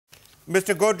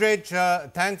Mr.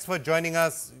 Godrej, thanks for joining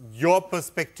us. Your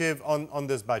perspective on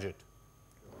this budget.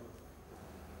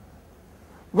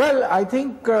 Well, I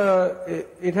think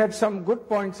it had some good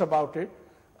points about it.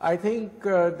 I think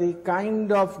the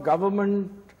kind of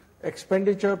government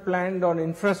expenditure planned on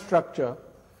infrastructure,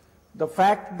 the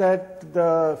fact that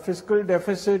the fiscal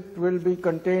deficit will be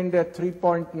contained at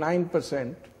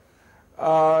 3.9%,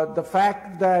 the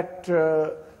fact that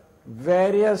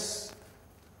various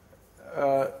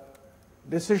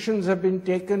decisions have been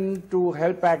taken to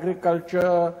help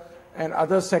agriculture and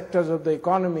other sectors of the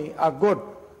economy are good.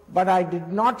 But I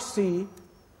did not see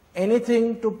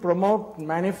anything to promote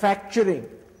manufacturing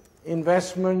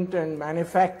investment and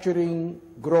manufacturing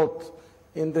growth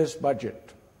in this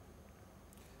budget.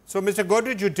 So, Mr.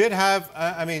 Godrej, you did have,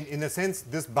 in a sense,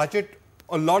 this budget,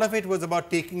 a lot of it was about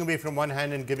taking away from one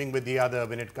hand and giving with the other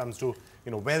when it comes to,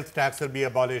 wealth tax will be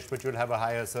abolished, but you'll have a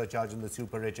higher surcharge on the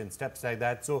super rich and steps like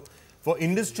that. So, for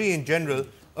industry in general,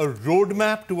 a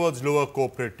roadmap towards lower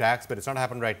corporate tax, but it's not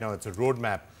happened right now, it's a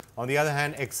roadmap. On the other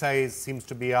hand, excise seems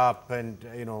to be up and,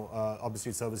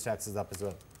 obviously service tax is up as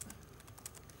well.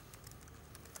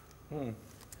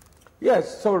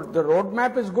 Yes, so the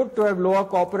roadmap is good to have lower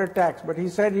corporate tax, but he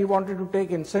said he wanted to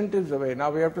take incentives away. Now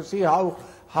we have to see how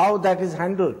that is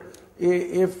handled.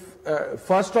 If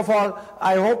first of all,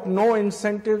 I hope no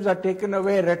incentives are taken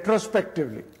away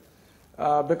retrospectively.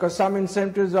 Because some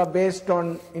incentives are based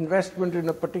on investment in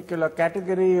a particular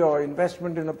category or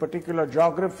investment in a particular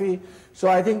geography. So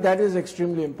I think that is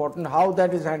extremely important, how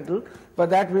that is handled. But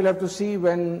that we'll have to see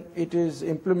when it is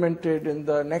implemented in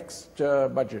the next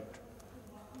budget.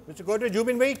 Mr. Godrej, you've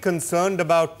been very concerned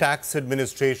about tax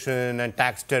administration and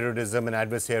tax terrorism and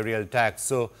adversarial tax.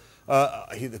 So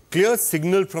the clear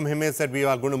signal from him is that we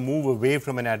are going to move away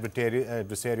from an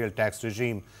adversarial tax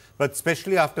regime. But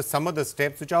especially after some of the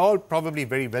steps, which are all probably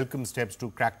very welcome steps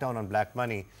to crack down on black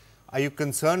money, are you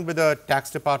concerned with the tax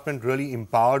department really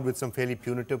empowered with some fairly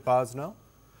punitive powers now?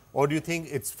 Or do you think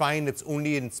it's fine, it's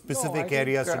only in specific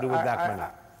areas to do with black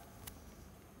money?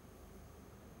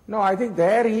 No, I think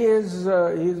there he is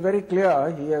very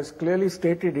clear. He has clearly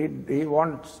stated he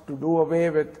wants to do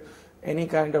away with any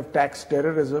kind of tax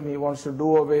terrorism. He wants to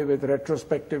do away with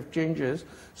retrospective changes.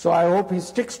 So I hope he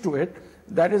sticks to it.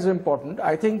 That is important.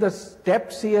 I think the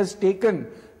steps he has taken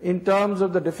in terms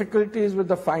of the difficulties with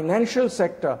the financial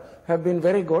sector have been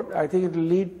very good. I think it will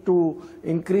lead to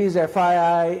increased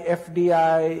FII,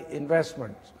 FDI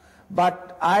investments.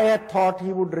 But I had thought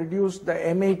he would reduce the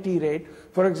MAT rate.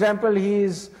 For example, he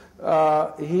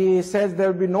says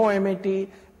there will be no MAT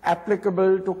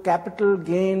applicable to capital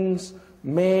gains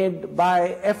made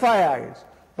by FIIs.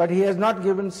 But he has not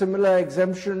given similar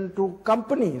exemption to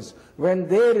companies when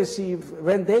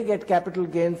they get capital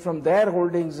gains from their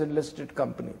holdings in listed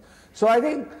companies. So I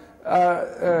think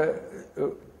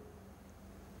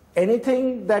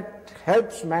anything that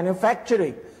helps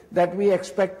manufacturing that we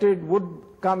expected would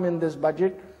come in this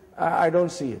budget, I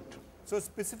don't see it. So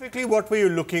specifically, what were you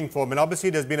looking for? I mean,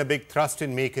 obviously, there's been a big thrust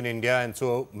in Make in India, and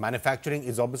so manufacturing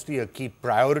is obviously a key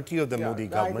priority of the Modi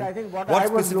government. I think what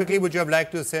specifically would you have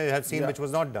liked to have seen which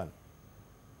was not done?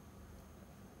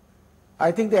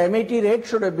 I think the MAT rate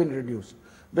should have been reduced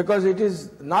because it is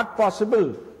not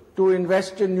possible to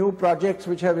invest in new projects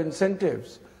which have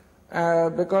incentives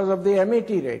because of the MAT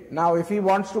rate. Now, if he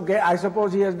wants to get, I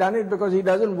suppose he has done it because he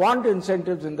doesn't want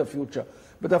incentives in the future.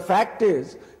 But the fact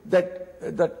is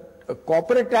that the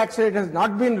corporate tax rate has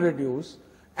not been reduced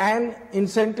and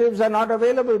incentives are not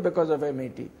available because of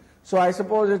MAT. So I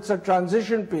suppose it's a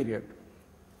transition period.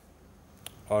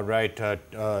 All right,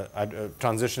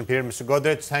 transition period. Mr.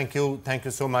 Godrej, thank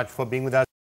you so much for being with us.